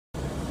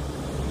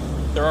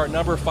there are a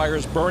number of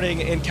fires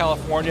burning in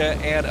California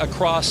and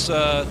across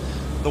the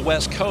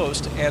West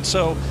Coast. And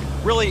so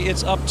really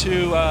it's up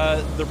to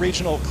the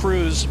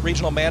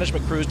regional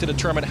management crews to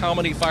determine how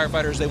many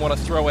firefighters they want to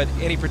throw at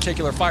any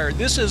particular fire.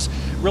 This is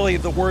really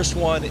the worst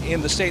one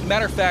in the state.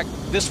 Matter of fact,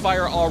 this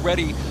fire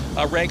already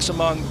ranks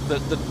among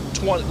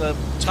the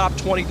top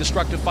 20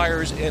 destructive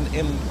fires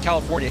in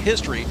California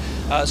history.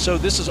 So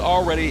this is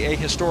already a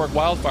historic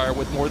wildfire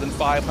with more than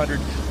 500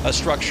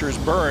 structures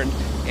burned.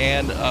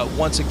 And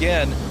once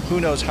again, who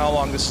knows how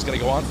long this is going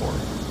to go on for.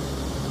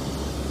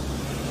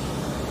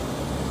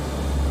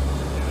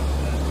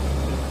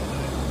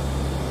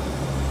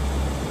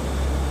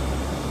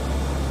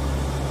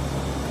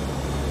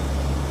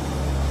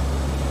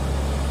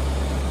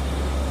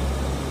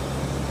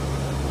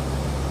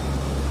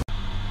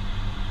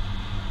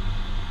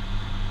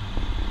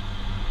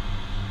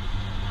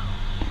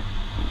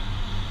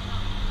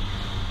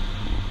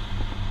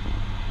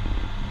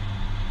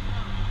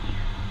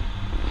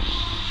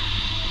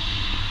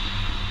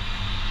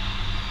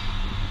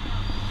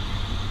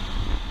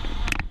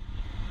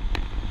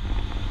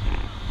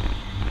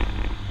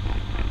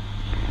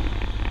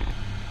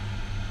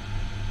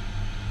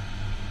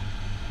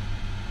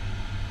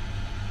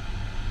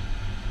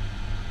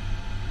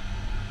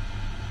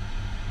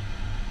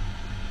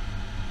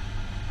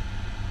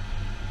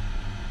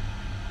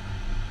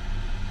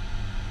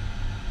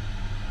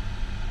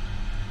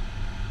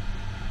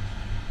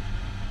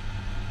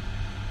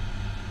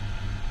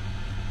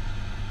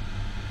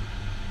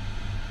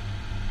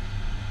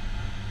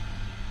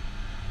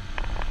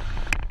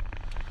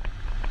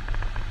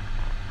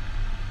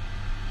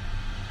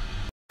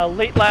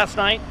 Late last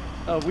night,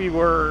 we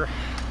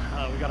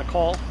got a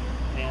call,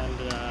 and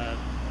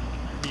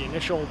the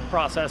initial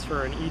process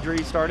for an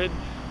EDRI started.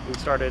 We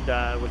started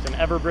with an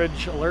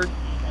Everbridge alert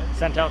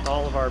sent out to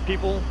all of our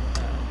people.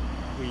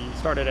 We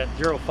started at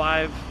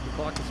 05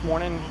 o'clock this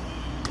morning,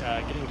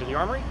 getting to the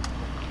armory.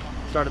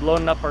 Started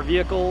loading up our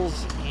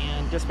vehicles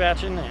and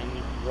dispatching and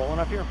rolling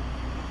up here.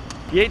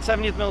 The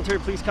 870th Military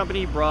Police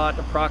Company brought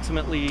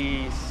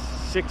approximately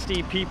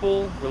 60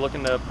 people. We're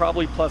looking to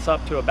probably plus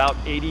up to about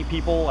 80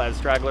 people as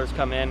stragglers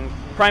come in.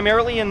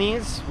 Primarily in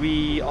these,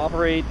 we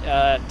operate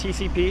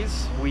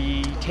TCPs.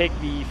 We take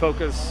the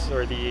focus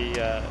or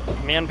the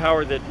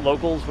manpower that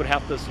locals would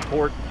have to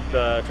support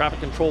the traffic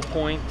control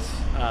points.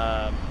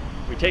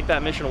 We take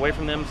that mission away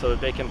from them so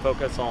that they can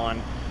focus on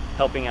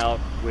helping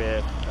out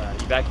with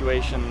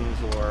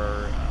evacuations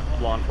or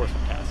law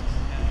enforcement tasks.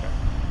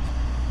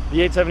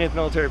 The 870th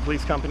Military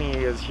Police Company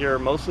is here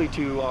mostly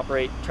to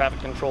operate traffic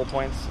control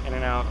points in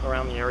and out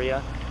around the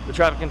area. The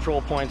traffic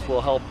control points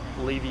will help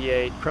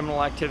alleviate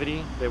criminal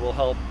activity. They will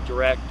help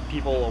direct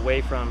people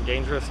away from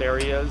dangerous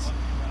areas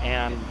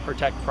and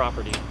protect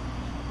property.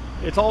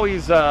 It's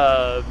always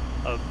a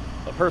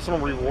personal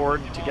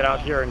reward to get out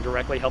here and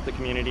directly help the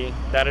community.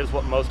 That is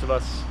what most of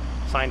us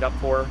signed up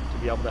for, to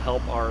be able to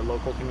help our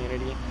local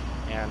community.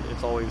 And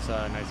it's always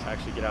nice to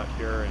actually get out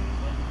here and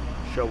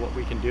show what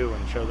we can do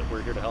and show that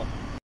we're here to help.